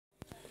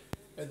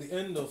At the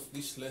end of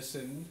this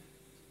lesson,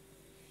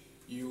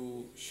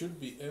 you should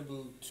be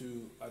able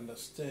to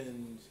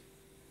understand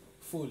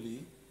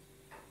fully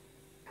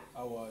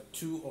our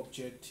two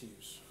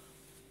objectives.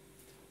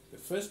 The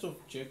first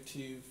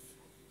objective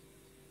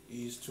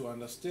is to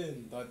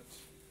understand that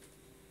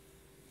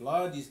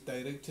blood is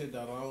directed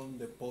around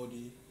the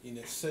body in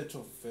a set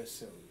of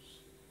vessels.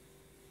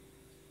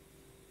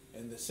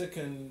 And the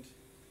second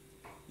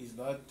is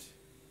that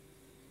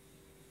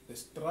the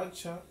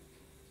structure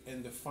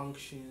and the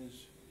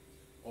functions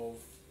of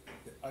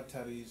the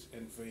arteries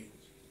and veins.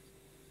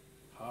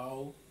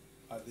 How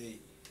are they?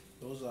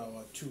 Those are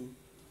our two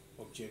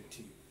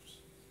objectives.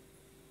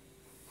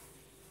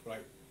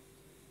 Right.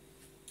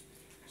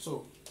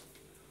 So,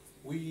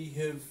 we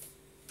have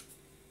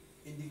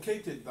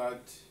indicated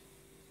that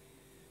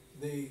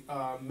there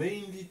are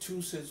mainly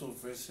two sets of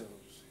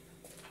vessels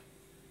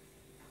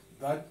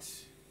that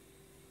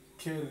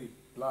carry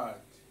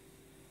blood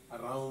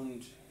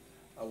around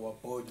our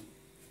body,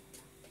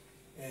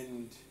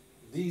 and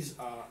these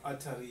are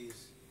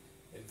arteries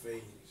and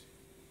veins.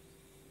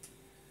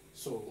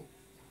 So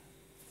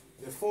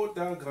the four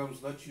diagrams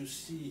that you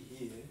see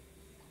here,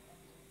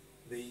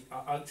 they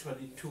are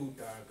actually two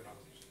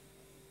diagrams.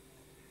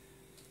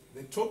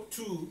 The top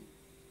two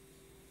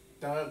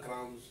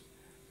diagrams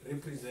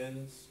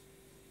represents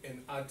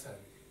an artery,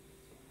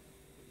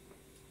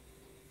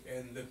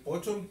 and the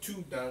bottom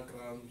two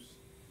diagrams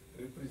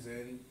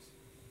represent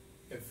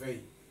a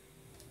vein.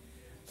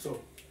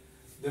 So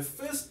the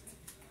first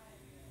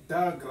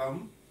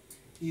diagram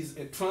is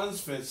a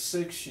transverse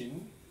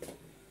section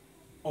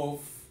of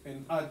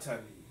an artery.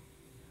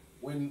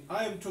 When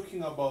I am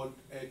talking about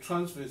a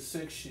transverse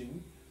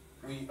section,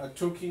 we are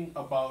talking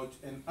about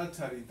an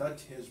artery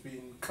that has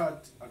been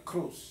cut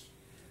across.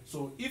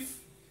 So if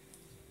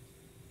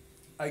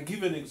I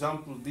give an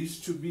example, this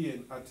to be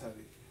an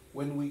artery.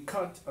 When we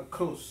cut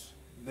across,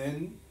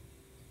 then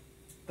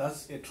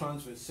that's a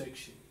transverse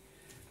section.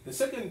 The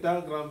second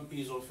diagram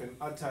is of an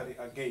artery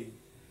again,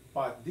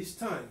 but this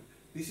time,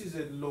 this is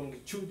a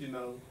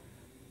longitudinal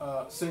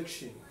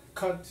section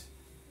cut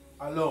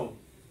along.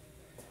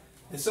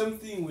 The same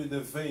thing with the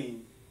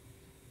vein.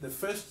 The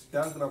first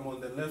diagram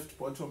on the left,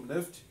 bottom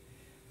left,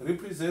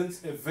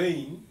 represents a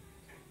vein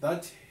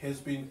that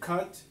has been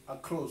cut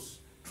across,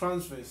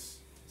 transverse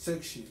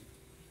section.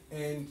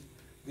 And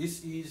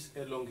this is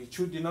a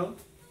longitudinal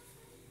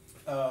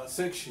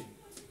section.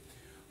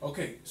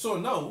 Okay, so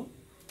now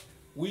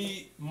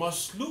we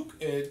must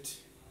look at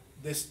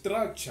the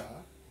structure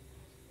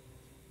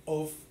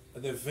of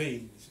the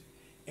veins,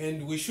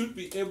 and we should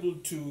be able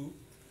to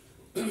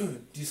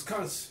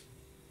discuss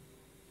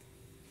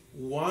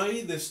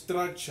why the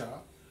structure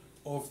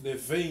of the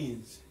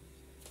veins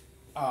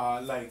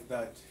are like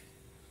that.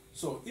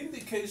 So in the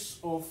case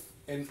of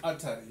an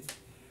artery,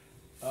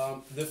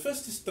 the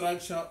first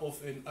structure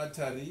of an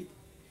artery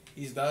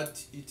is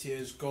that it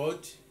has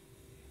got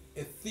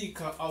a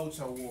thicker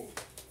outer wall.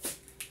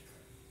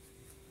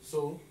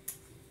 So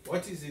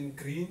what is in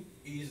green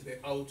is the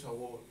outer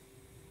wall,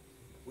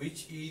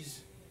 which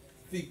is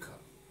thicker.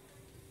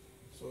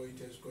 So it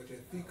has got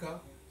a thicker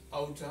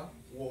outer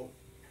wall.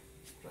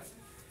 Right.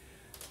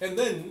 And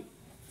then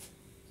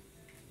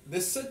the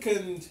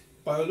second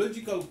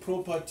biological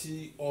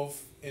property of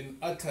an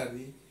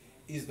artery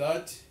is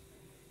that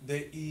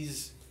there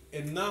is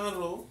a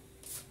narrow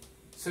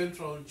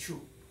central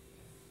tube.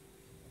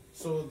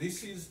 So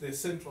this is the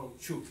central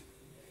tube,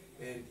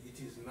 and it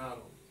is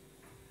narrow.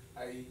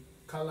 I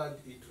colored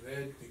it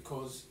red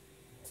because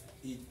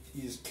it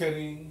is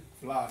carrying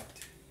blood.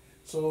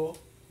 So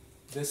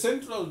the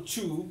central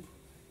tube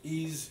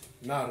is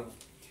narrow.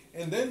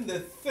 And then the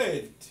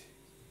third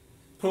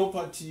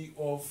property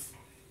of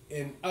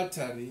an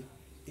artery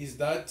is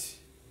that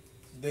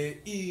there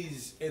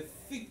is a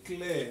thick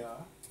layer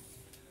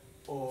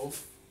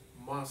of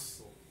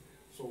muscle.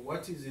 So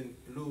what is in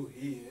blue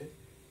here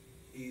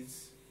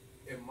is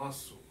a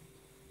muscle,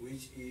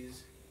 which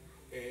is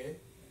a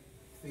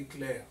thick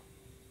layer.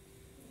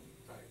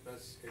 Right,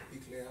 that's a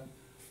thick layer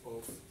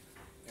of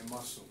a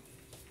muscle.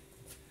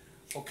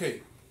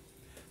 Okay,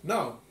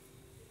 now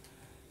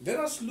let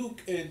us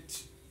look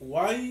at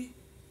why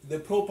the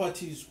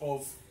properties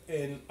of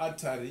an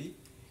artery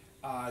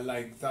are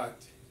like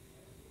that.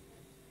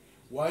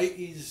 Why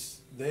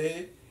is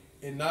there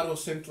a narrow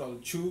central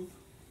tube,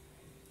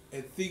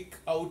 a thick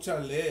outer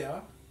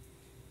layer,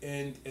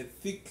 and a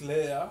thick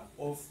layer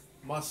of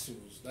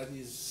muscles that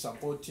is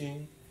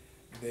supporting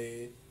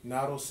the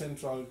narrow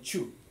central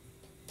tube?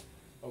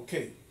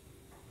 Okay,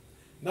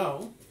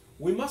 now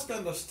we must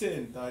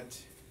understand that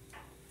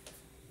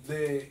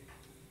the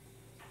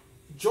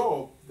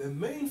job, the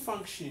main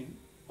function,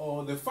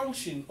 or the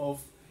function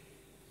of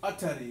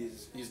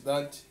arteries is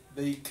that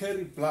they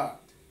carry blood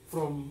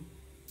from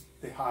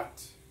the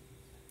heart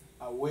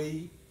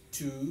away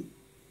to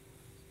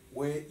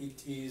where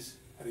it is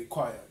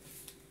required.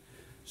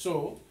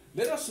 So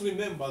let us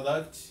remember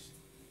that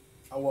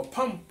our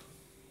pump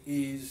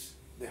is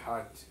the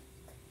heart.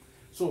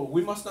 So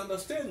we must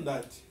understand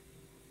that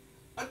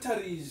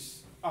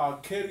arteries are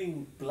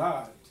carrying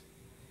blood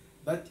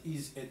that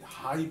is at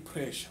high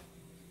pressure.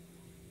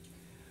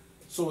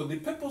 So the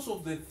purpose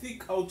of the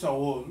thick outer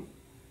wall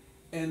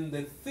and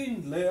the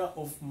thin layer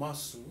of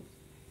muscle,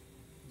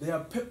 their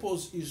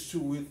purpose is to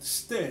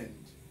withstand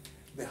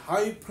the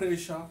high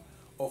pressure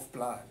of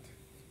blood.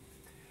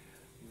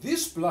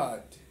 This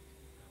blood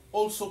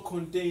also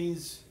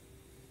contains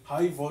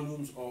high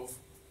volumes of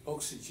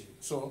oxygen.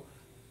 So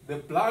the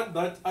blood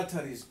that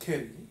arteries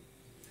carry,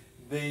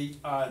 they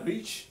are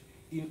rich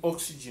in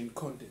oxygen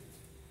content.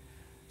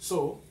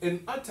 So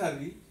an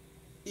artery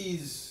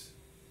is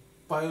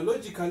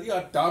biologically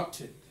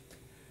adapted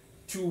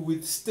to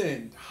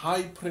withstand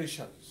high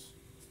pressures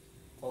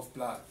of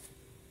blood.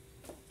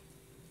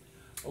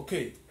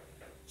 Okay,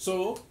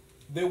 so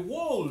the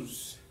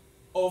walls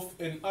of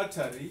an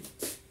artery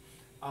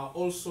are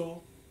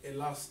also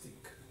elastic.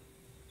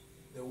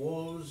 The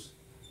walls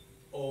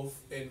of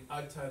an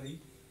artery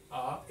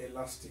are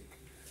elastic.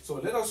 So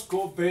let us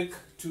go back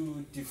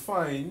to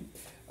define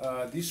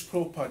this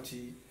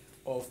property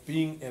of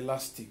being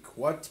elastic.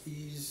 What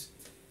is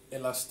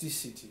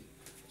elasticity?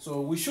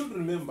 So we should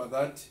remember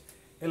that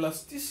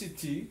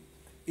elasticity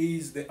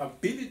is the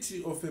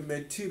ability of a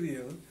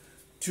material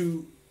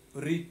to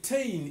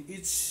retain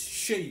its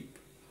shape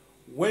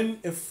when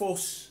a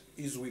force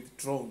is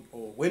withdrawn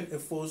or when a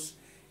force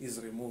is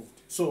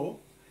removed. So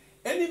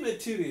any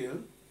material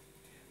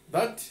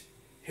that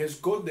has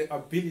got the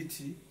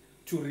ability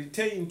to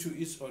retain to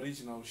its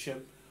original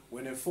shape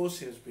when a force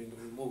has been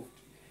removed,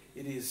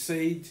 it is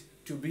said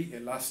to be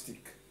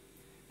elastic.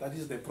 That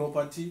is the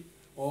property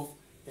of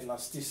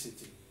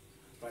elasticity,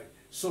 right?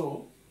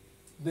 So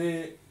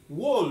the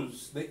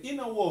walls, the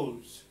inner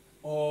walls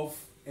of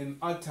an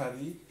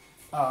artery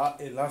are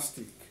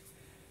elastic.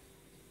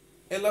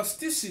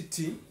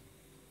 Elasticity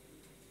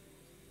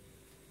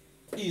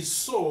is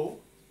so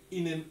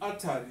in an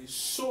artery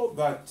so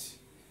that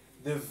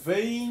the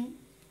vein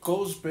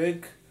goes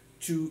back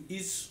to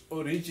its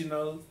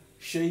original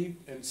shape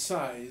and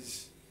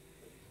size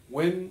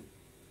when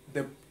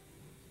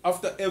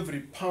after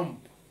every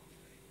pump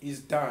is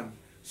done.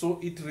 So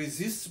it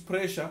resists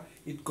pressure,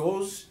 it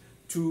goes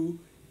to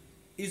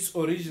its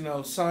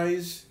original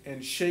size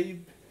and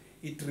shape,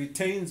 it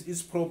retains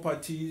its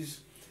properties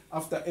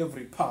after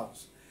every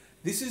pulse.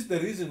 This is the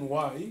reason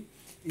why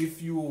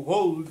if you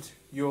hold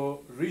your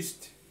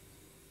wrist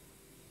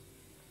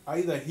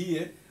either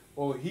here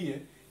or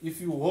here, if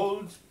you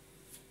hold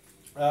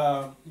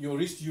your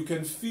wrist, you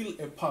can feel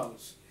a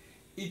pulse.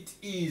 It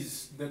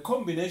is the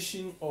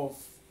combination of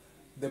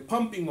the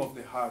pumping of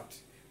the heart,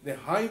 the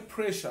high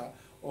pressure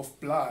of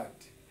blood,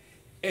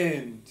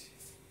 and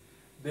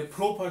the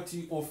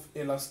property of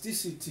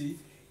elasticity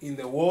in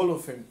the wall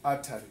of an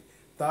artery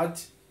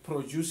that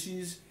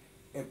produces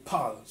a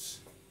pulse.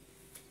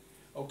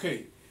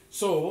 Okay,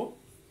 so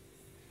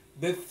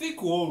the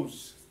thick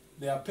walls,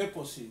 their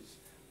purposes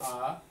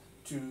are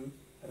to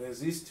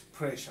resist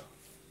pressure.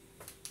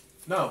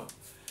 Now,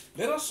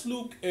 let us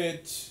look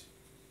at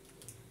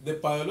the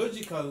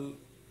biological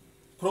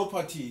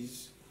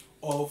properties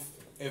of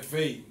a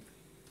vein.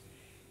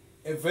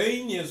 A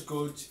vein has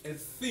got a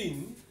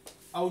thin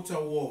outer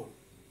wall.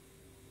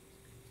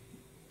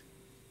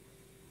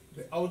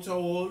 The outer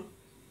wall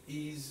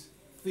is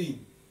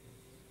thin.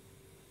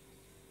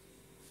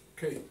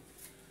 Okay,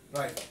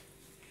 right.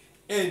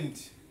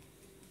 And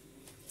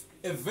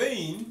a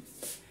vein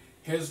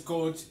has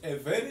got a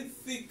very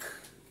thick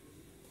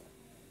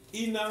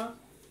inner,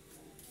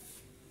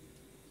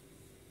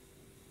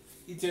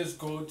 it has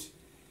got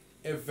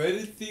a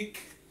very thick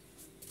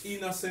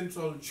inner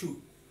central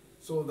tube.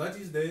 So that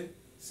is the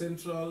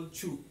central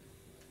tube,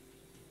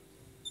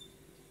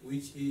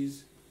 which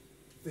is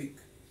thick.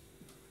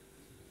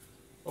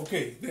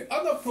 Okay, the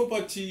other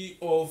property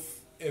of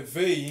a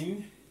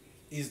vein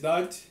is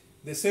that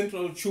the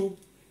central tube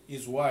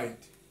is wide.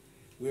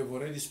 We have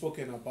already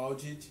spoken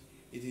about it.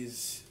 It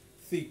is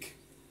thick.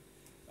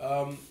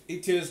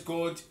 It has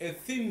got a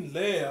thin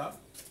layer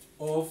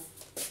of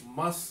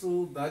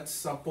muscle that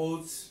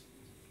supports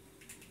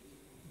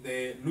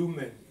the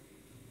lumen.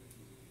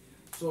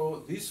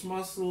 So this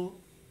muscle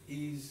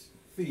is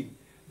thin.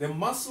 The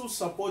muscle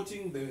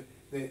supporting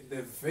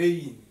the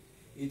vein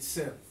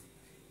itself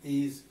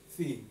is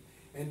thin.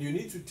 And you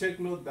need to take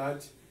note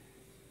that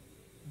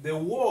the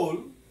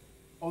wall,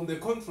 on the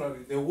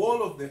contrary, the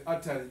wall of the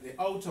artery,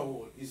 the outer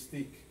wall, is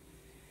thick.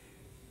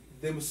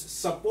 The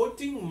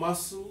supporting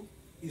muscle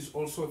is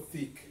also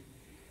thick.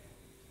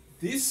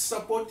 This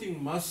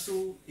supporting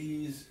muscle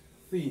is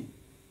thin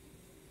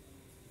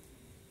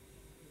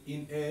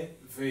in a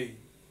vein.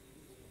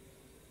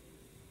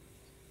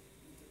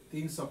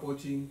 Thin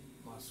supporting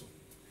muscle.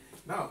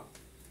 Now,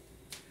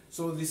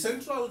 so the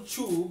central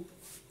tube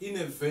in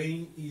a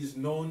vein is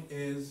known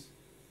as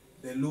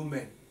the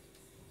lumen.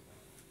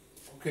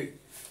 Okay,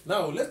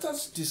 now let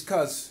us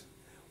discuss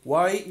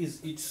why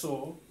is it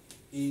so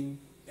in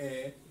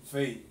a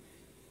vein.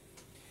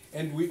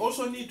 And we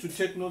also need to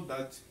take note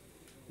that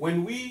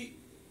when we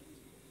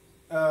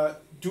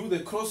do the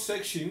cross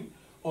section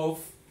of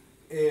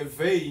a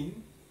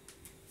vein,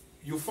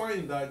 you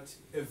find that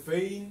a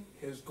vein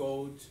has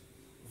got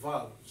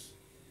valves.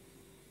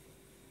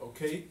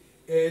 Okay,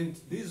 and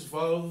these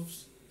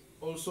valves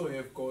also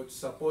have got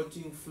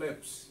supporting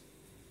flaps.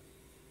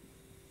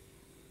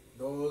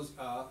 Those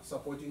are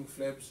supporting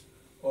flaps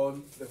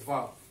on the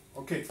valve.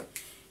 Okay,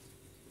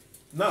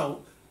 now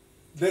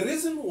the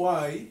reason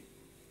why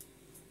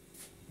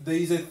there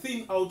is a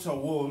thin outer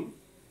wall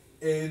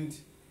and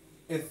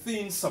a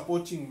thin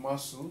supporting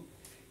muscle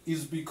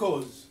is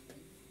because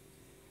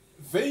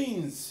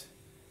veins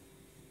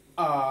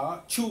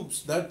are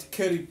tubes that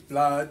carry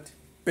blood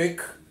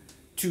back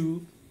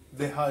to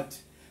the heart.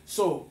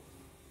 So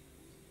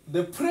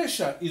the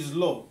pressure is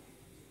low.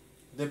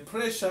 The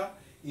pressure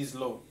is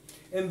low.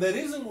 And the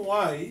reason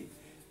why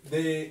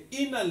the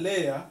inner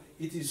layer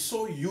it is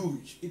so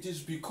huge, it is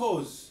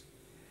because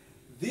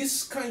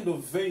this kind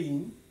of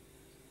vein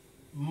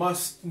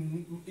must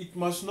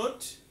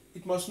not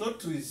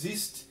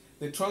resist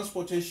the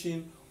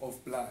transportation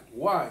of blood.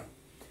 Why?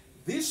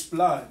 This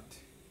blood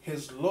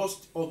has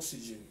lost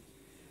oxygen.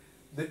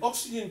 The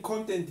oxygen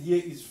content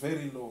here is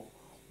very low.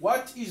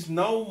 What is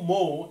now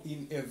more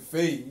in a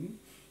vein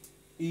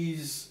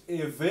is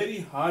a very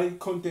high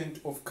content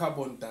of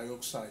carbon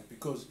dioxide,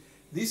 because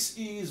this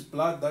is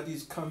blood that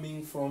is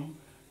coming from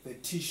the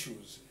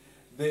tissues.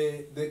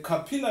 The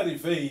capillary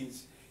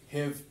veins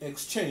have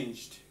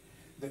exchanged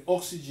the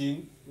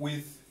oxygen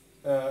with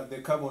the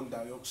carbon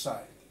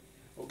dioxide.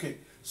 Okay,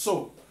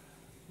 so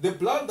the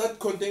blood that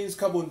contains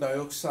carbon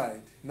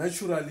dioxide,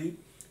 naturally,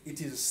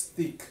 it is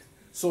thick.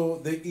 So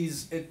there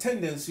is a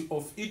tendency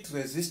of it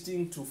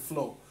resisting to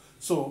flow.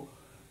 So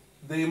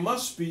there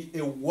must be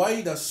a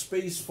wider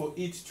space for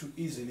it to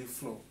easily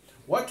flow.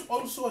 What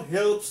also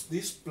helps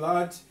this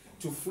blood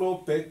to flow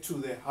back to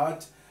the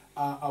heart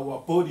are our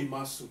body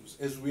muscles.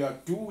 As we are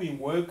doing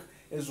work,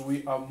 as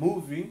we are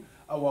moving,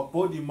 our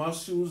body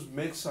muscles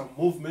make some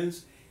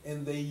movements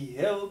and they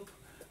help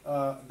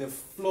the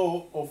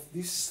flow of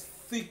this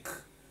thick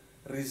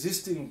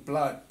resisting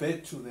blood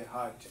back to the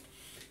heart.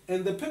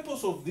 And the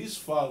purpose of these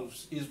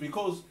valves is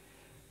because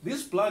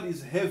this blood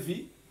is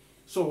heavy,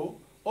 so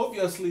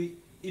obviously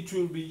it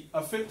will be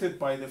affected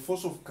by the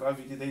force of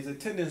gravity. There is a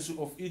tendency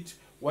of it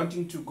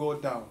wanting to go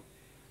down,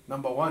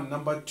 number one.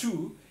 Number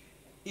two,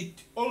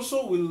 it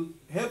also will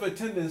have a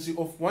tendency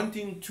of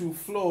wanting to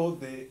flow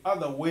the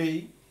other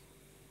way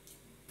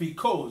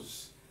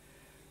because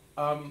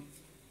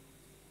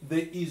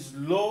there is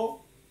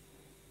low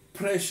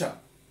pressure.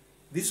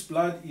 This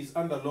blood is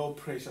under low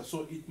pressure,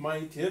 so it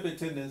might have a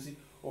tendency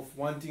of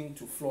wanting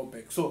to flow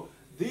back. So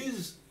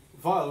these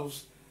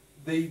valves,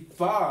 they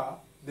bar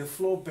the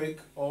flow back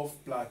of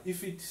blood.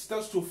 If it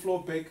starts to flow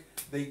back,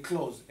 they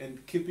close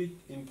and keep it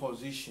in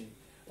position.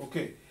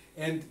 Okay,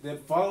 and the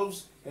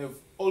valves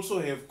also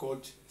have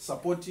got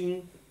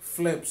supporting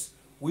flaps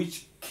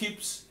which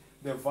keeps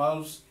the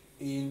valves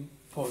in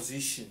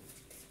position.